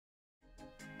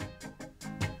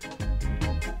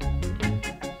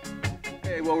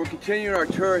Hey, well, we're continuing our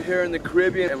tour here in the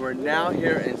Caribbean, and we're now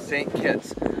here in St.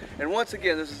 Kitts. And once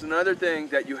again, this is another thing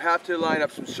that you have to line up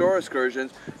some shore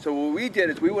excursions. So what we did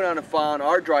is we went out and found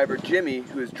our driver, Jimmy,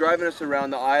 who is driving us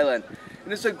around the island.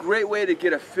 And it's a great way to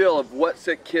get a feel of what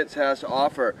St. Kitts has to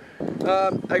offer.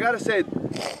 I gotta say,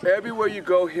 everywhere you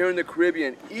go here in the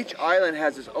Caribbean, each island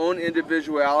has its own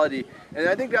individuality. And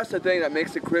I think that's the thing that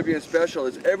makes the Caribbean special,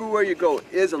 is everywhere you go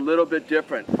is a little bit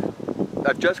different.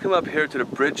 I've just come up here to the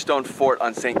Bridgestone Fort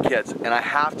on St. Kitts, and I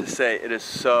have to say it is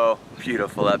so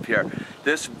beautiful up here.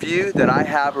 This view that I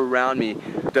have around me,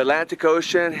 the Atlantic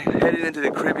Ocean heading into the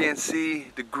Caribbean Sea,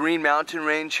 the Green Mountain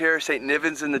Range here, St.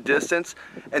 Nivens in the distance,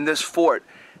 and this fort.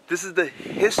 This is the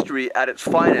history at its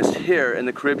finest here in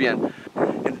the Caribbean.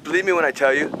 And believe me when I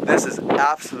tell you, this is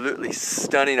absolutely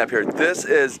stunning up here. This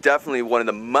is definitely one of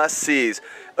the must-sees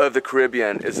of the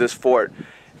Caribbean, is this fort.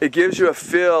 It gives you a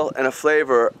feel and a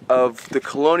flavor of the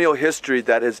colonial history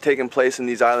that has taken place in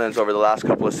these islands over the last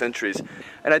couple of centuries.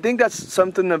 And I think that's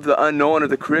something of the unknown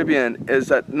of the Caribbean, is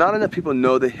that not enough people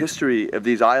know the history of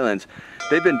these islands.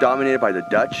 They've been dominated by the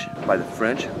Dutch, by the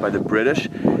French, by the British,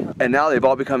 and now they've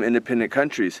all become independent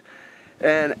countries.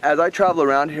 And as I travel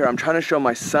around here, I'm trying to show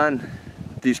my son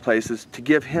these places to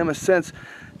give him a sense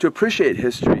to appreciate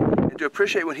history. To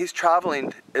appreciate when he's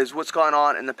traveling is what's gone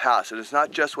on in the past. It's not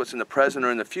just what's in the present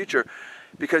or in the future,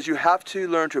 because you have to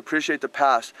learn to appreciate the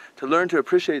past, to learn to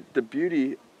appreciate the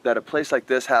beauty that a place like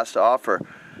this has to offer.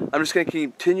 I'm just going to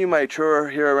continue my tour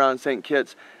here around St.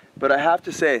 Kitts, but I have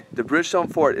to say the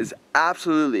Bridgestone Fort is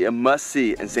absolutely a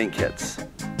must-see in St. Kitts.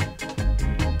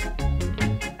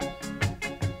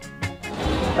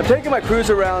 I'm taking my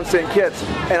cruise around St. Kitts,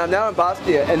 and I'm now in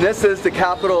Bastia, and this is the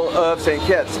capital of St.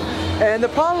 Kitts. And the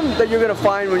problem that you're going to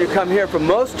find when you come here, for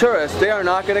most tourists, they are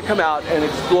not going to come out and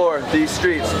explore these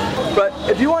streets. But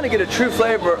if you want to get a true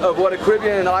flavor of what a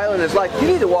Caribbean island is like, you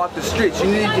need to walk the streets.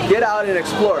 You need to get out and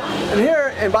explore. And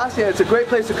here in Bastia, it's a great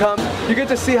place to come. You get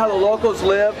to see how the locals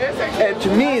live. And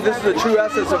to me, this is the true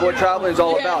essence of what traveling is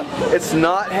all about. It's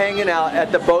not hanging out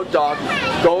at the boat dock,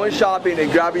 going shopping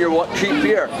and grabbing your cheap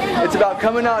beer. It's about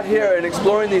coming out here and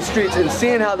exploring these streets and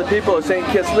seeing how the people of St.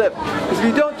 Kitts live. Because if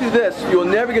you don't do this, you will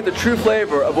never get the true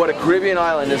flavor of what a Caribbean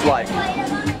island is like.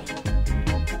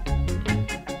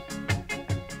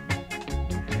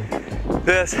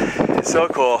 This is so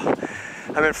cool.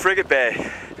 I'm in Frigate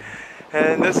Bay,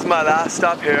 and this is my last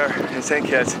stop here in St.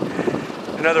 Kitts.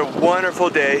 Another wonderful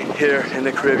day here in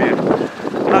the Caribbean.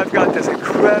 I've got this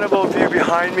incredible view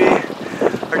behind me.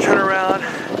 I turn around,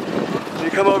 and you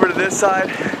come over to this side,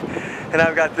 and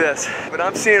I've got this. What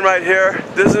I'm seeing right here,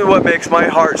 this is what makes my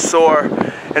heart soar,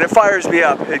 and it fires me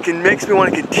up. It makes me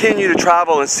want to continue to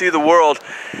travel and see the world.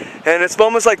 And it's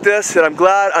moments like this that I'm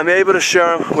glad I'm able to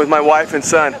share them with my wife and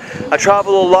son. I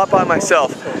travel a lot by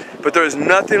myself, but there's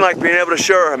nothing like being able to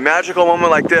share a magical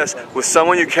moment like this with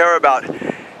someone you care about.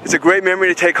 It's a great memory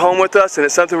to take home with us, and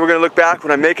it's something we're going to look back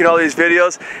when I'm making all these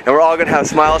videos, and we're all going to have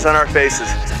smiles on our faces.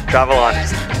 Travel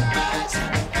on.